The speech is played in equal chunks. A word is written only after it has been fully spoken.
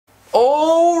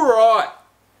Alright,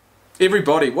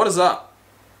 everybody, what is up?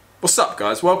 What's up,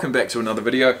 guys? Welcome back to another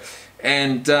video.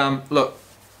 And look,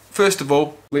 first of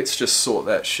all, let's just sort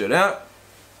that shit out.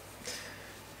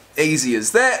 Easy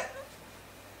as that.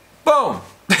 Boom!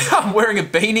 I'm wearing a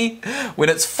beanie when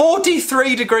it's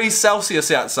 43 degrees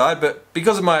Celsius outside, but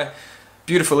because of my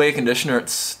beautiful air conditioner,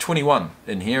 it's 21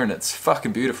 in here and it's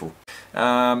fucking beautiful.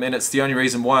 And it's the only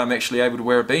reason why I'm actually able to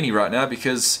wear a beanie right now,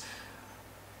 because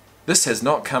this has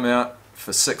not come out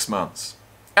for 6 months.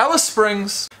 Alice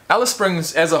Springs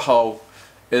as a whole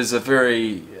is a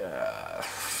very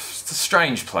it's a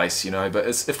strange place, you know, but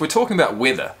if we're talking about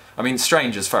weather, I mean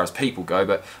strange as far as people go,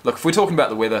 but look, if we're talking about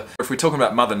the weather, if we're talking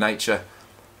about Mother Nature,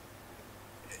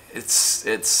 it's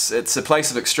a place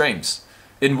of extremes.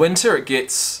 In winter it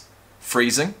gets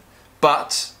freezing,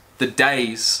 but the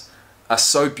days are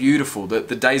so beautiful, the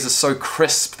days are so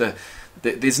crisp,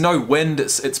 there's no wind,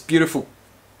 it's beautiful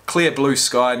clear blue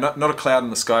sky, not a cloud in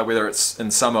the sky, whether it's in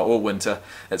summer or winter.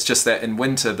 It's just that in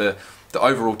winter the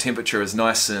overall temperature is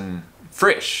nice and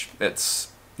fresh.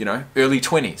 It's, you know, early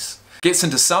 20s. Gets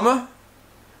into summer,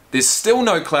 there's still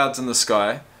no clouds in the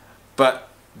sky, but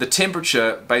the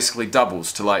temperature basically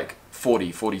doubles to like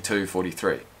 40, 42,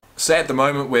 43. So at the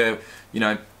moment we're, you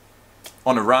know,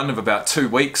 on a run of about 2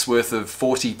 weeks worth of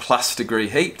 40+ degree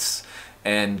heats,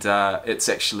 and it's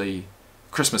actually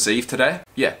Christmas Eve today.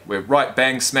 Yeah, we're right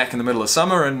bang smack in the middle of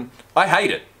summer and I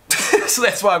hate it. So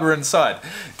that's why we're inside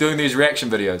doing these reaction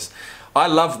videos. I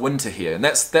love winter here, and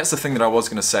that's the thing that I was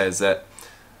going to say, is that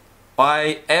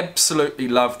I absolutely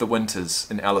love the winters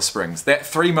in Alice Springs. That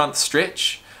 3-month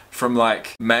stretch from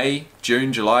like May,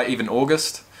 June, July, even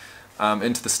August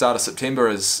into the start of September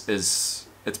it's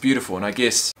beautiful. And I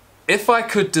guess if I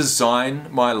could design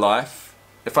my life,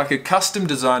 if I could custom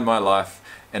design my life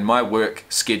and my work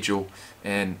schedule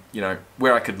and, you know,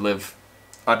 where I could live,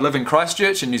 I'd live in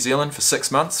Christchurch in New Zealand for 6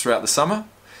 months throughout the summer,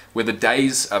 where the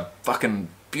days are fucking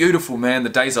beautiful, man. The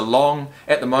days are long.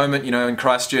 At the moment, you know, in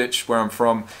Christchurch, where I'm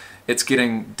from, it's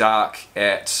getting dark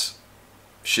at,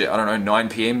 shit, I don't know, 9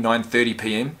 PM, 9:30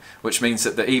 PM, which means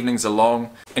that the evenings are long.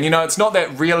 And you know, it's not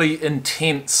that really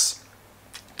intense,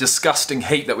 disgusting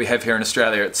heat that we have here in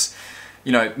Australia. It's,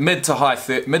 you know, mid to high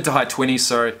 20s,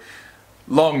 sorry,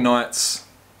 long nights,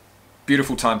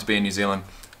 beautiful time to be in New Zealand.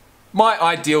 My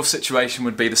ideal situation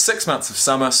would be the 6 months of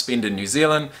summer spend in New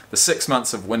Zealand, the 6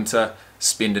 months of winter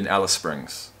spend in Alice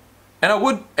Springs. And I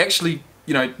would actually,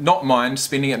 you know, not mind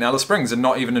spending it in Alice Springs and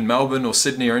not even in Melbourne or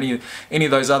Sydney or any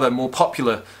of those other more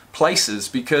popular places,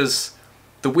 because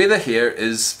the weather here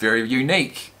is very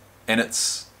unique and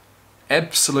it's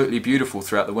absolutely beautiful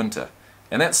throughout the winter.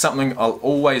 And that's something I'll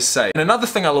always say. And another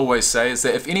thing I'll always say is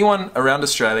that if anyone around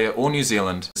Australia or New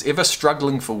Zealand is ever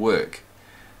struggling for work,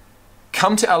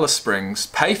 come to Alice Springs,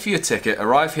 pay for your ticket,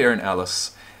 arrive here in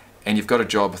Alice, and you've got a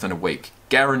job within a week.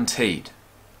 Guaranteed.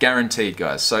 Guaranteed,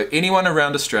 guys. So anyone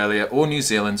around Australia or New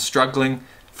Zealand struggling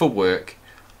for work,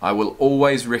 I will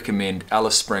always recommend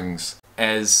Alice Springs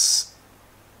as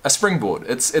a springboard.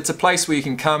 It's a place where you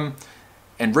can come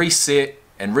and reset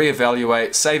and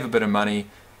reevaluate, save a bit of money,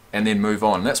 and then move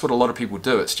on. That's what a lot of people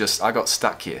do. It's just, I got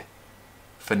stuck here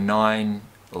for 9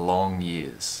 long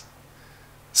years.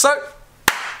 So,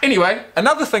 anyway,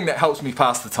 another thing that helps me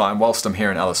pass the time whilst I'm here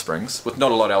in Alice Springs, with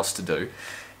not a lot else to do,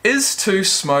 is to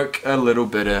smoke a little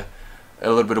bit of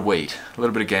weed, a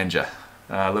little bit of ganja,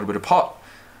 a little bit of pot,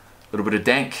 a little bit of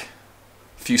dank,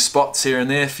 a few spots here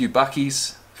and there, a few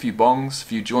buckies, a few bongs, a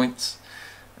few joints.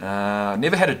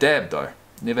 Never had a dab though.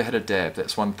 Never had a dab.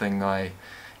 That's one thing I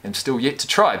am still yet to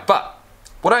try. But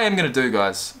what I am going to do,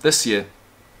 guys, this year,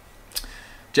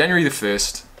 January the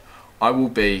 1st, I will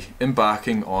be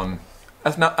embarking on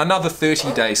another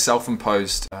 30-day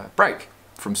self-imposed break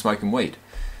from smoking weed.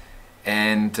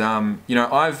 And you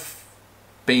know, I've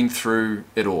been through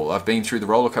it all. I've been through the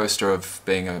roller coaster of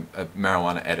being a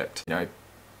marijuana addict. You know,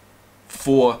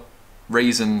 for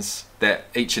reasons that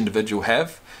each individual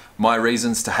have. My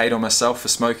reasons to hate on myself for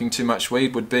smoking too much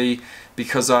weed would be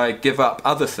because I give up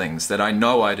other things that I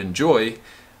know I'd enjoy,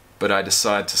 but I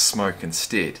decide to smoke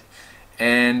instead.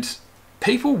 And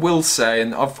people will say,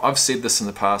 and I've said this in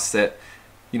the past, that,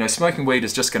 you know, smoking weed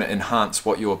is just going to enhance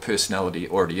what your personality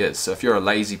already is. So if you're a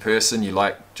lazy person, you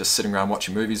like just sitting around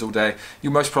watching movies all day,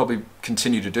 you'll most probably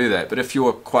continue to do that. But if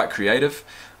you're quite creative,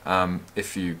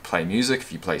 if you play music,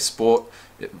 if you play sport,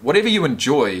 whatever you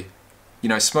enjoy, you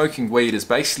know, smoking weed is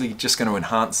basically just going to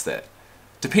enhance that.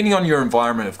 Depending on your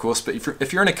environment, of course, but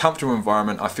if you're in a comfortable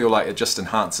environment, I feel like it just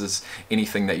enhances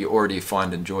anything that you already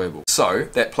find enjoyable. So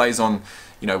that plays on,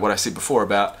 you know, what I said before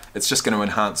about it's just going to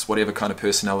enhance whatever kind of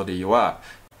personality you are.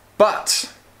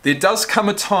 But there does come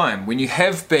a time when you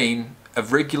have been a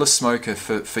regular smoker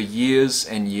for years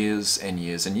and years and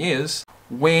years and years,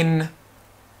 when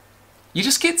you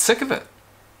just get sick of it.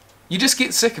 You just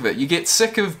get sick of it. You get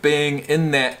sick of being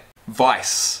in that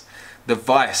vice, the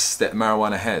vice that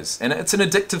marijuana has. And it's an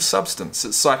addictive substance.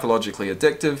 It's psychologically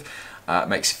addictive. It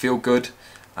makes you feel good.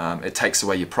 It takes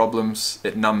away your problems.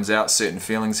 It numbs out certain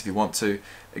feelings if you want to.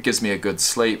 It gives me a good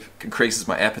sleep. It increases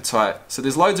my appetite. So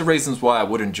there's loads of reasons why I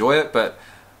would enjoy it, but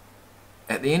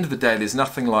at the end of the day, there's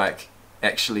nothing like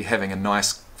actually having a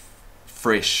nice,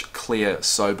 fresh, clear,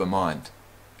 sober mind.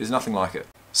 There's nothing like it.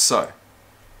 So,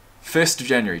 1st of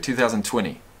January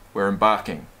 2020, we're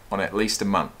embarking on at least a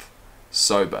month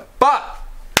sober. But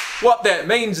what that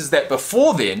means is that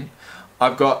before then,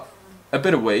 I've got a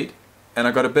bit of weed, and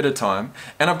I've got a bit of time,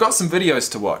 and I've got some videos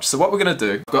to watch. So what we're going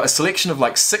to do, I've got a selection of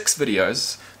like 6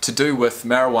 videos to do with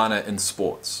marijuana in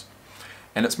sports.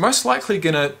 And it's most likely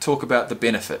going to talk about the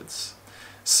benefits.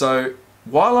 So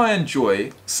while I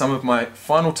enjoy some of my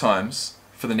final times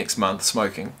for the next month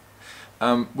smoking,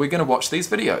 we're going to watch these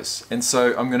videos. And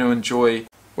so I'm going to enjoy,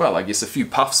 well, I guess a few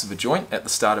puffs of a joint at the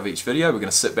start of each video. We're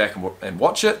going to sit back and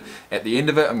watch it. At the end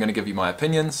of it, I'm going to give you my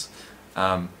opinions.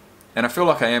 And I feel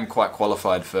like I am quite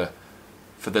qualified for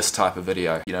this type of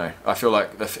video. You know, I feel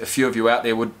like a few of you out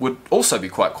there would also be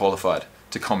quite qualified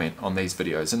to comment on these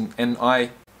videos, and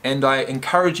I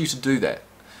encourage you to do that.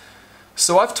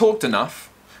 So I've talked enough.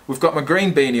 We've got my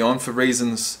green beanie on for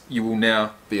reasons you will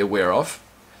now be aware of,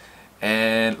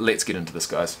 and let's get into this,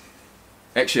 guys.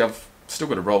 Actually, I've still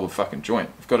got a roll of fucking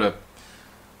joint. I've got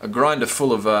a grinder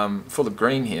full of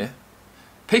green here.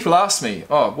 People ask me,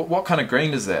 oh, what kind of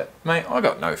green is that? Mate, I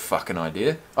got no fucking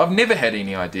idea. I've never had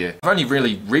any idea. I've only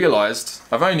really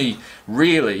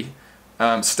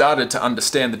started to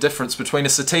understand the difference between a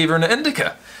sativa and an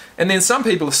indica. And then some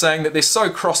people are saying that they're so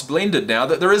cross-blended now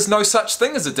that there is no such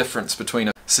thing as a difference between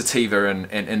a sativa and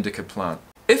an indica plant.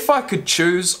 If I could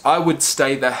choose, I would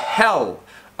stay the hell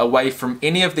away from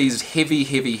any of these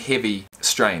heavy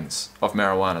strains of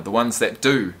marijuana. The ones that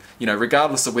do, you know,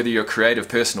 regardless of whether you're a creative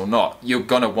person or not, you're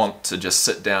gonna want to just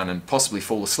sit down and possibly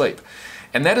fall asleep.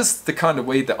 And that is the kind of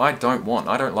weed that I don't want.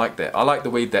 I don't like that. I like the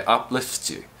weed that uplifts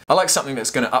you. I like something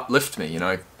that's gonna uplift me, you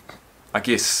know, I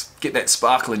guess, get that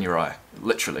sparkle in your eye,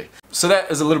 literally. So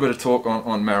that is a little bit of talk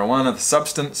on marijuana, the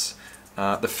substance.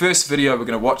 The first video we're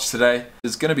going to watch today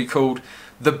is going to be called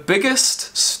The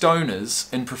Biggest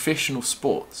Stoners in Professional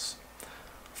Sports.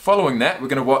 Following that, we're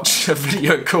going to watch a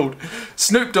video called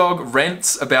Snoop Dogg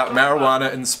Rants About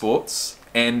Marijuana in Sports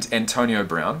and Antonio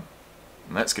Brown.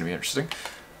 And that's going to be interesting.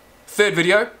 Third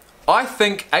video, I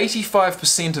think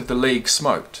 85% of the league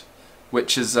smoked,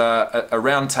 which is a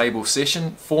roundtable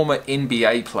session, former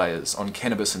NBA players on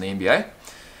cannabis in the NBA.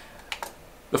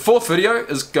 The fourth video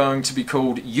is going to be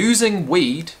called Using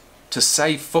Weed to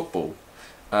Save Football,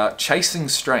 Chasing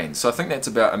Strains. So I think that's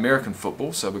about American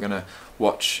football, so we're going to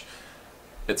watch,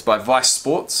 it's by Vice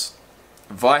Sports.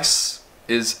 Vice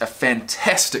is a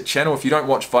fantastic channel. If you don't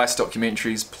watch Vice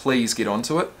documentaries, please get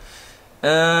onto it.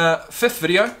 Fifth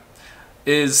video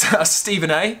is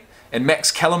Stephen A. and Max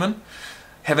Kellerman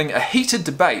having a heated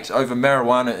debate over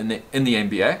marijuana in the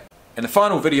NBA. And the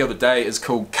final video of the day is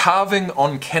called Carving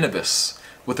on Cannabis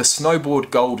with a snowboard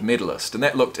gold medalist. And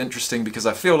that looked interesting because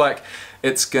I feel like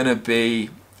it's going to be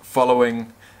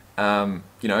following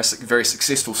you know, a very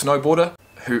successful snowboarder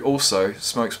who also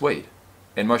smokes weed.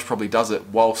 And most probably does it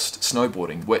whilst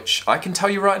snowboarding, which I can tell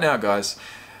you right now, guys,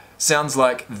 sounds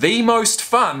like the most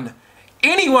fun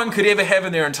anyone could ever have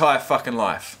in their entire fucking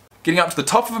life. Getting up to the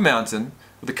top of a mountain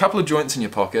with a couple of joints in your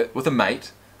pocket, with a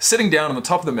mate, sitting down on the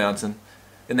top of the mountain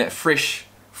in that fresh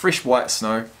white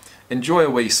snow, enjoy a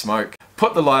wee smoke,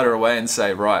 put the lighter away and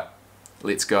say, right,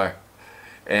 let's go.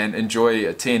 And enjoy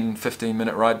a 10-15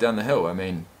 minute ride down the hill. I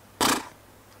mean,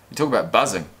 you talk about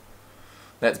buzzing.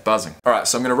 That's buzzing. Alright,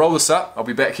 so I'm going to roll this up. I'll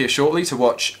be back here shortly to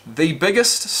watch The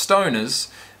Biggest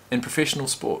Stoners in Professional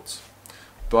Sports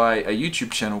by a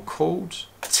YouTube channel called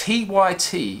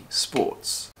TYT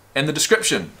Sports. And the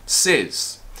description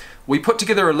says, we put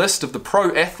together a list of the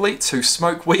pro athletes who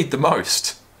smoke weed the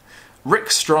most.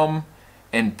 Rick Strom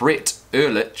and Brett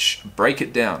Ehrlich break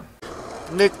it down.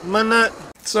 Next minute.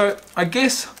 So I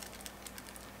guess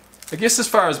as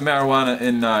far as marijuana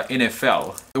in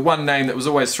NFL, the one name that was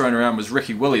always thrown around was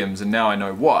Ricky Williams, and now I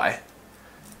know why.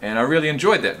 And I really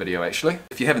enjoyed that video, actually.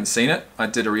 If you haven't seen it, I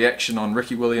did a reaction on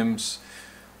Ricky Williams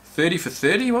 30 for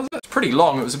 30, was it? It's pretty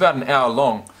long. It was about an hour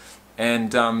long.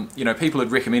 And, you know, people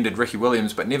had recommended Ricky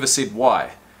Williams but never said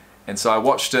why. And so I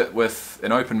watched it with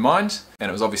an open mind, and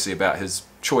it was obviously about his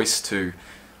choice to...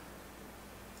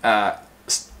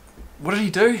 what did he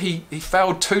do? He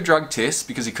failed 2 drug tests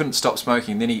because he couldn't stop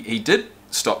smoking. Then he did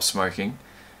stop smoking,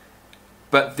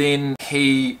 but then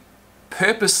he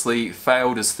purposely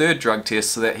failed his third drug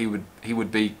test so that he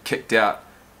would be kicked out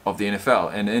of the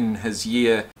NFL. And in his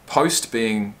year post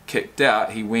being kicked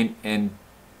out, he went and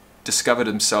discovered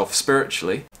himself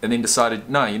spiritually and then decided,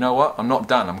 no, you know what, I'm not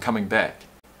done, I'm coming back.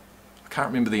 I can't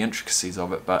remember the intricacies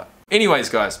of it, but anyways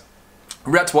guys,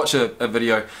 we're about to watch a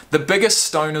video, the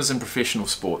biggest stoners in professional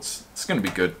sports. It's going to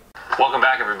be good. Welcome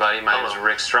back everybody, my name is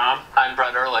Rick Strom. I'm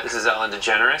Brett Ehrlich. This is Ellen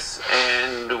DeGeneres,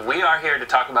 and we are here to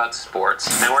talk about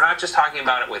sports. And we're not just talking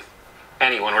about it with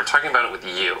anyone, we're talking about it with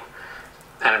you.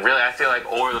 And really, I feel like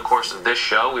over the course of this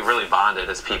show, we've really bonded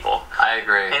as people. I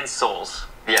agree. And souls.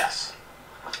 Yes.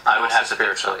 I would have to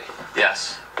spiritually.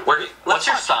 Yes. What's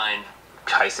your sign?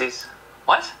 Pisces.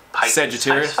 What? Pisces.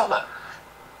 Sagittarius. How do you spell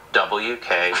that?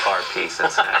 WKRP,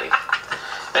 Cincinnati.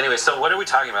 Anyway, so what are we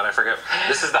talking about? I forget.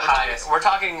 This is the highest. We're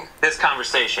talking. This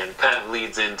conversation kind of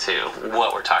leads into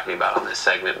what we're talking about on this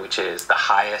segment, which is the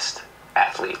highest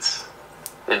athletes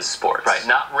in sports. Right,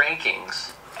 not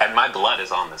rankings. And my blood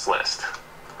is on this list.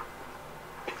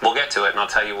 We'll get to it, and I'll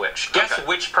tell you which. Guess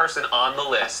which person on the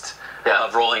list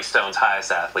of Rolling Stone's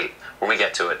highest athlete, when we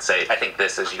get to it, say, I think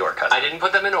this is your cousin. I didn't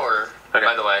put them in order,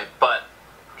 by the way, but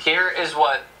here is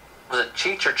what, was it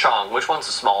Cheech or Chong? Which one's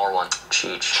the smaller one?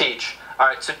 Cheech. Cheech. All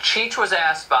right, so Cheech was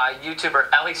asked by YouTuber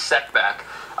Ellie Seckbeck,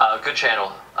 a good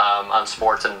channel on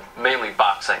sports and mainly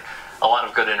boxing. A lot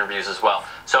of good interviews as well.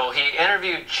 So he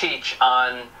interviewed Cheech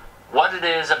on what it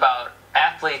is about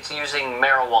athletes using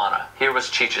marijuana. Here was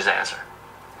Cheech's answer.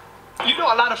 You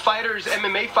know, a lot of fighters,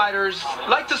 MMA fighters,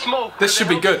 like to smoke. This should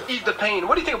be good. Ease the pain.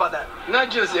 What do you think about that? Not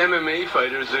just MMA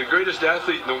fighters, the greatest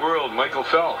athlete in the world, Michael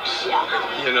Phelps.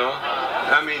 You know,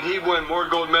 I mean, he won more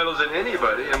gold medals than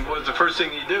anybody, and was the first thing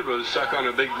he did was suck on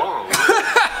a big bong.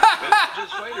 And not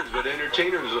just fighters, but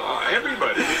entertainers,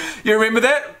 everybody. You remember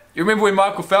that? You remember when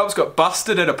Michael Phelps got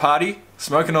busted at a party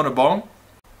smoking on a bong?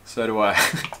 So do I.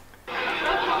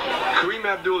 Kareem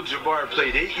Abdul-Jabbar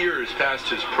played 8 years past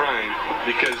his prime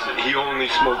because he only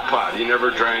smoked pot. He never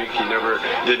drank. He never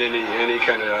did any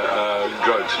kind of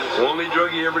drugs. The only drug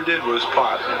he ever did was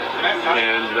pot,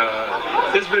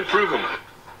 and it's been proven.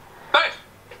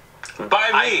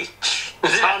 By me.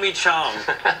 Tommy Chong.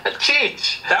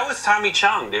 Cheech. That was Tommy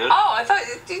Chong, dude. Oh, I thought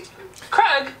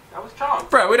Craig. That was Chong.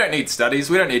 Bro, we don't need studies,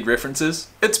 we don't need references.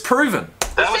 It's proven.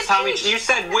 That was Tommy. You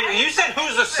said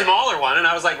who's the smaller one, and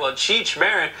I was like, well, Cheech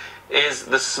Marin is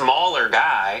the smaller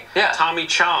guy. Yeah. Tommy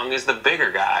Chong is the bigger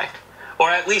guy, or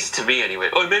at least to me anyway.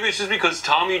 Or maybe it's just because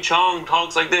Tommy Chong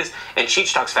talks like this, and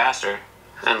Cheech talks faster,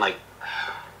 and like.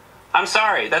 I'm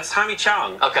sorry, that's Tommy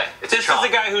Chong. Okay, it's This Chong. is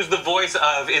the guy who's the voice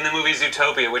of, in the movie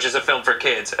Zootopia, which is a film for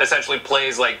kids, essentially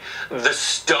plays like the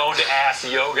stoned-ass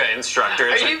yoga instructor.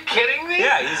 Are It's you like, kidding me?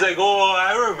 yeah, he's like, oh,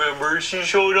 I remember, she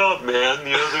showed up, man,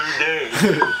 the other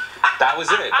day. That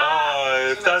was it. Oh,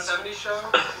 if that's... 70s show?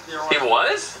 He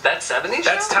was? That 70s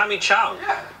That's show? Tommy Chong.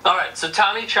 Yeah. All right, so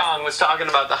Tommy Chong was talking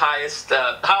about the highest,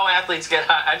 how athletes get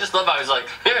high. I just love how he's like,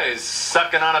 yeah, he's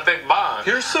sucking on a big bong.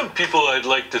 Here's some people I'd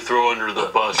like to throw under the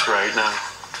bus right now.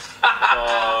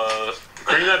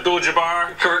 Kareem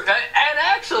Abdul-Jabbar. And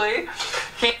actually,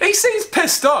 He seems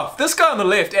pissed off. This guy on the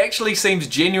left actually seems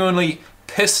genuinely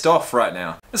pissed off right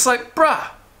now. It's like, bruh,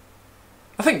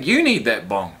 I think you need that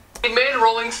bong. he made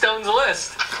Rolling Stone's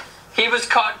list. He was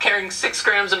caught carrying 6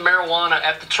 grams of marijuana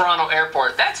at the Toronto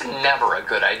airport. That's never a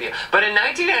good idea. But in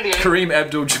 1998... Kareem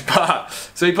Abdul-Jabbar.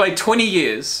 So he played 20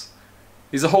 years.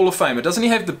 He's a Hall of Famer. Doesn't he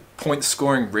have the point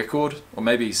scoring record? Or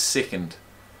maybe he's second.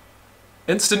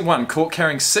 Incident 1, caught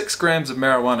carrying 6 grams of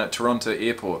marijuana at Toronto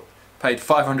airport. Paid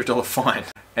 $500 fine.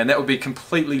 And that would be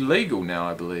completely legal now,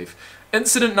 I believe.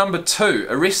 Incident number 2,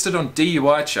 arrested on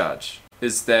DUI charge.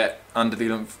 Is that under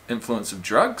the influence of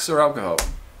drugs or alcohol?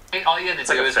 All you had to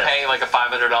like do a is fifth. pay like a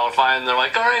 $500 fine, and they're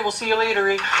like, all right, we'll see you later.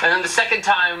 And then the second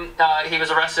time, he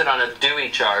was arrested on a Dewey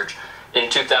charge in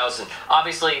 2000.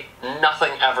 Obviously,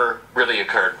 nothing ever really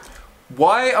occurred.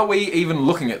 Why are we even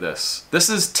looking at this? This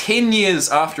is 10 years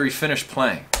after he finished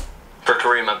playing. For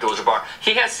Kareem Abdul-Jabbar.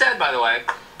 He has said, by the way,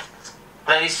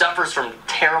 that he suffers from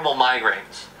terrible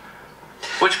migraines.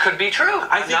 Which could be true.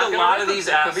 I think a lot of these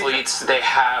athletes, they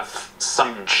have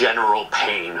some general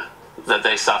pain that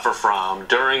they suffer from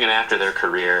during and after their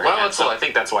career. Well, and so I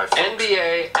think that's why folks...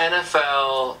 NBA,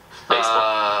 NFL,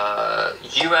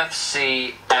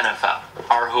 UFC, NFL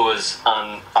are who is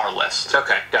on our list.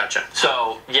 Okay, gotcha.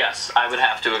 So, yes, I would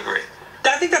have to agree.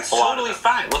 I think that's lot of totally them.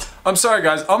 fine. I'm sorry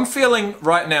guys, I'm feeling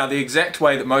right now the exact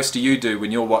way that most of you do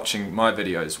when you're watching my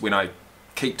videos, when I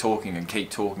keep talking and keep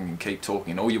talking and keep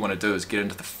talking and all you want to do is get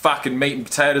into the fucking meat and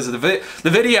potatoes of the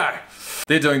video.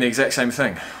 They're doing the exact same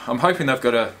thing. I'm hoping they've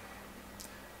got a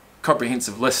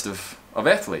comprehensive list of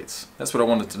athletes. That's what I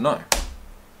wanted to know.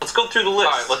 Let's go through the list.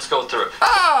 All right, let's go through it.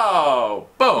 Oh,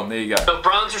 boom, there you go. So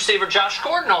Browns receiver Josh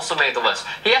Gordon also made the list.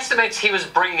 He estimates he was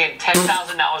bringing in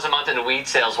 $10,000 a month in weed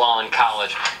sales while in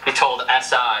college, he told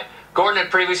SI. Gordon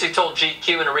had previously told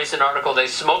GQ in a recent article they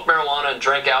smoked marijuana and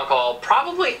drank alcohol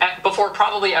before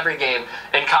every game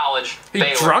in college. He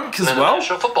Baylor, drunk as and the well?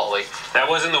 National Football League. That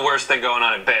wasn't the worst thing going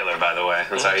on at Baylor, by the way.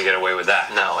 That's how you get away with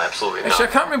that. No, absolutely not. Actually,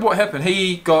 I can't remember what happened.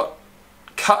 He got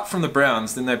cut from the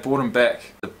Browns, then they brought him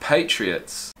back the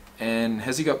Patriots. And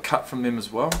has he got cut from them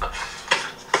as well?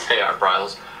 Hey, Art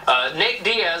Briles. Nate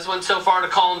Diaz went so far to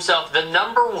call himself the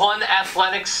 #1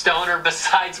 athletic stoner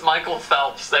besides Michael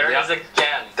Phelps. There he is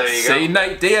again. There you See, go.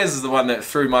 Nate Diaz is the one that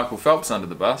threw Michael Phelps under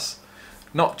the bus,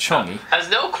 not Chongy. Has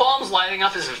no qualms lighting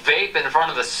up his vape in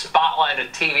front of the spotlight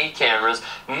of TV cameras.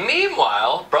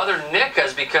 Meanwhile, brother Nick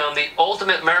has become the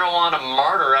ultimate marijuana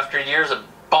martyr after years of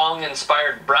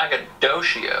bong-inspired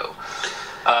braggadocio.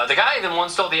 The guy even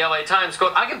once told the LA Times,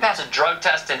 quote, I can pass a drug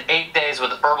test in 8 days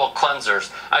with herbal cleansers.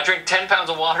 I drink 10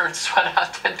 pounds of water and sweat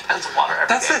out 10 pounds of water every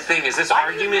That's day. the thing, is this Why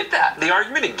do you argument, admit that? the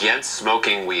argument against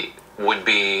smoking weed would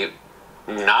be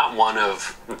not one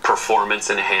of performance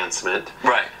enhancement.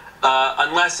 Right.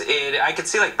 Unless I could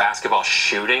see like basketball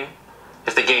shooting.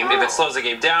 If the game, if it slows the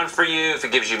game down for you, if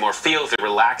it gives you more feel, if it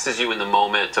relaxes you in the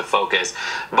moment to focus.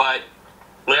 But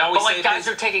they always say guys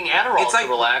are taking Adderall it's like,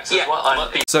 to relax as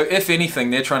well. So if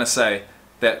anything, they're trying to say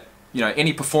that, you know,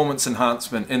 any performance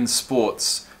enhancement in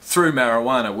sports through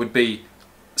marijuana would be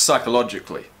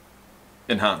psychologically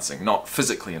enhancing, not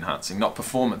physically enhancing, not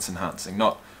performance enhancing,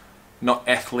 not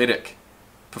athletic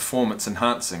performance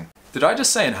enhancing. Did I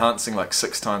just say enhancing like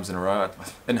 6 times in a row?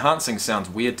 Enhancing sounds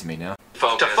weird to me now.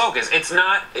 to focus. It's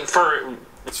not for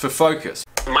It's for focus.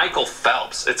 Michael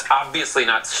Phelps. It's obviously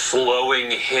not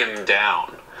slowing him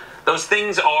down. Those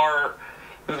things are.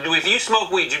 If you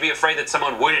smoke weed, you'd be afraid that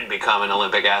someone wouldn't become an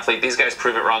Olympic athlete. These guys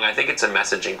prove it wrong. I think it's a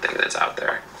messaging thing that's out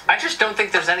there. I just don't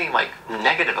think there's any, like,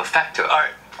 negative effect to it. All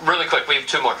right, really quick, we have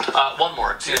 2 more. One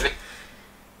more, excuse me.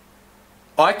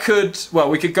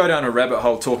 We could go down a rabbit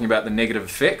hole talking about the negative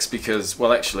effects because,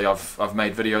 well, actually, I've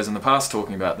made videos in the past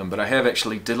talking about them, but I have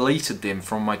actually deleted them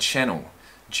from my channel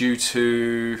due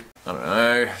to, I don't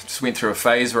know, just went through a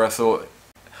phase where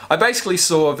I basically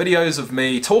saw videos of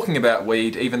me talking about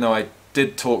weed, even though I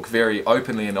did talk very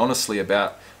openly and honestly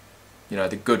about, you know,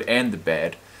 the good and the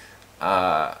bad.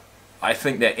 I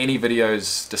think that any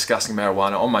videos discussing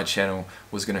marijuana on my channel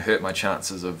was going to hurt my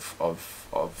chances of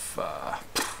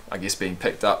I guess being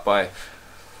picked up by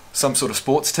some sort of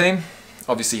sports team.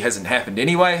 Obviously hasn't happened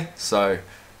anyway, so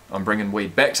I'm bringing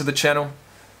weed back to the channel,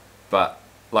 but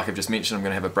like I've just mentioned, I'm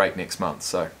going to have a break next month,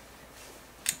 so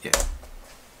yeah.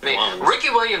 Ricky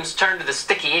Williams turned to the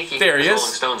sticky icky. There he is.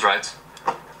 Rolling Stones writes.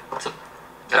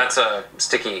 That's a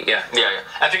sticky, yeah.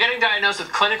 After getting diagnosed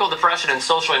with clinical depression and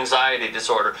social anxiety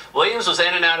disorder, Williams was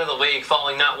in and out of the league,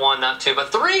 failing not 1, not 2,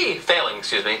 but 3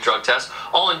 drug tests,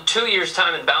 all in 2 years'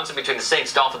 time and bouncing between the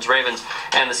Saints, Dolphins, Ravens,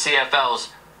 and the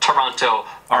CFL's Toronto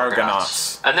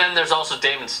Argonauts. And then there's also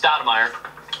Damon Stoudemire,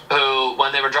 who,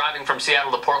 when they were driving from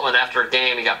Seattle to Portland after a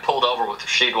game, he got pulled over with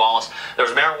Rasheed Wallace. There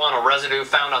was marijuana residue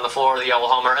found on the floor of the Yellow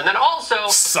Homer. And then also,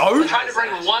 they tried to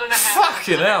bring 1.5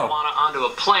 ounces of marijuana onto a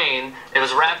plane. It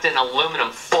was wrapped in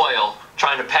aluminum foil,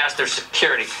 trying to pass their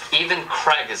security. Even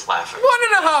Craig is laughing.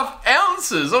 1.5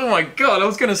 ounces! Oh my god, I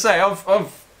was going to say,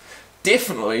 I've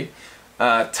definitely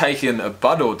taken a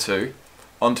bud or 2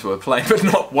 onto a plane, but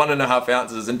not 1.5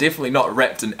 ounces, and definitely not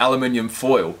wrapped in aluminium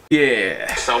foil.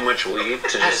 Yeah. So much weed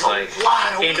to just like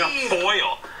in a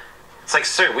foil. It's like,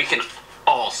 sir, we can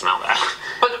all smell that.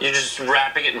 But you're just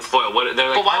wrapping it in foil. What? They're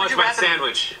like, why oh, would it's you my wrap it in-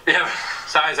 sandwich. Yeah.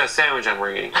 Size that sandwich I'm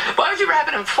bringing. Why would you wrap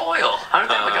it in foil? Aren't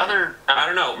there like other... I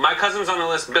don't know. My cousin was on the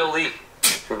list. Bill Lee,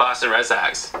 from Boston Red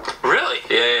Sox. Really?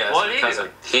 Yeah. What did he cousin.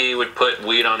 He would put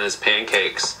weed on his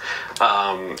pancakes,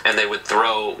 and they would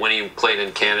throw when he played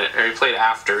in Canada, or he played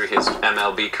after his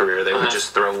MLB career. They would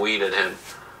just throw weed at him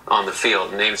on the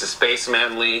field. Name's the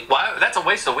Spaceman Lee. Why? That's a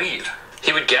waste of weed.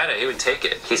 He would get it. He would take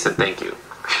it. He said thank you.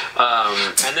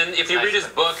 And then if you read his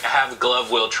book, Have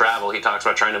Glove Will Travel, he talks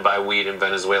about trying to buy weed in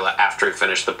Venezuela after he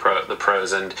finished the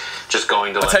pros and just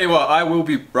going to... I'll tell you what, I will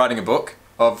be writing a book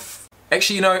of...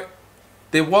 Actually, you know,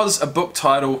 there was a book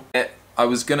title that I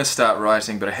was going to start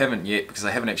writing, but I haven't yet because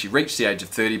I haven't actually reached the age of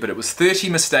 30, but it was 30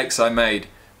 mistakes I made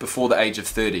before the age of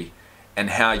 30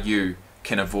 and how you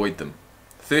can avoid them.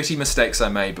 30 mistakes I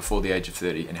made before the age of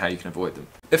 30 and how you can avoid them.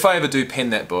 If I ever do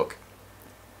pen that book,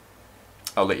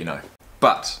 I'll let you know.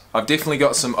 But I've definitely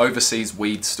got some overseas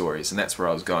weed stories, and that's where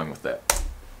I was going with that.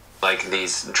 Like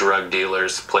these drug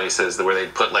dealers places where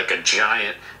they'd put like a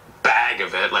giant bag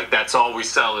of it. Like, that's all we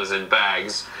sell is in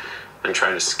bags. And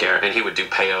trying to scare. And he would do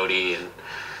peyote. And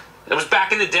it was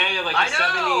back in the day of like the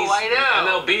 70s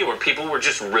MLB where people were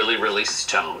just really, really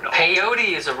stoned.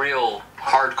 Peyote is a real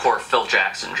hardcore Phil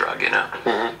Jackson drug, you know?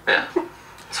 Yeah.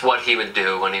 It's what he would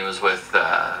do when he was with,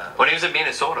 when he was in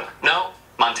Minnesota. No,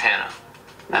 Montana.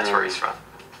 That's where he's from.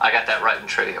 I got that right in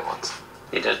trivia once.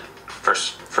 He did.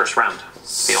 First round.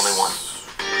 The only one.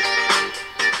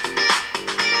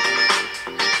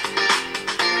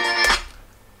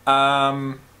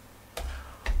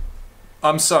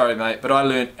 I'm sorry, mate, but I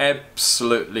learned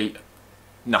absolutely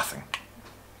nothing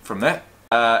from that.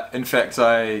 In fact,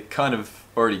 I kind of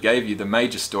already gave you the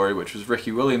major story, which was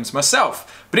Ricky Williams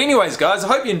myself. But anyways, guys, I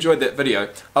hope you enjoyed that video.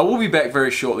 I will be back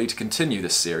very shortly to continue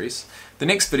this series. The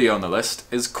next video on the list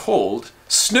is called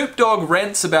Snoop Dogg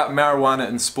Rants About Marijuana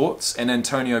in Sports and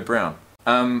Antonio Brown.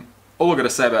 All I've got to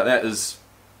say about that is,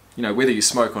 you know, whether you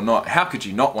smoke or not, how could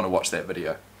you not want to watch that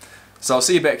video? So I'll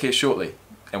see you back here shortly,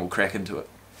 and we'll crack into it.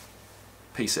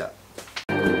 Peace out.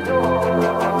 I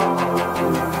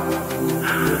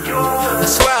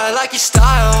swear I like your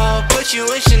style. Put you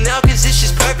in Chanel cause it's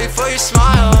just perfect for your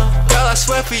smile. Girl, I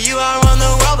swear for you I run the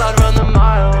world, I'd run the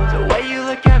miles. The way you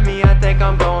look at me, I think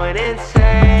I'm going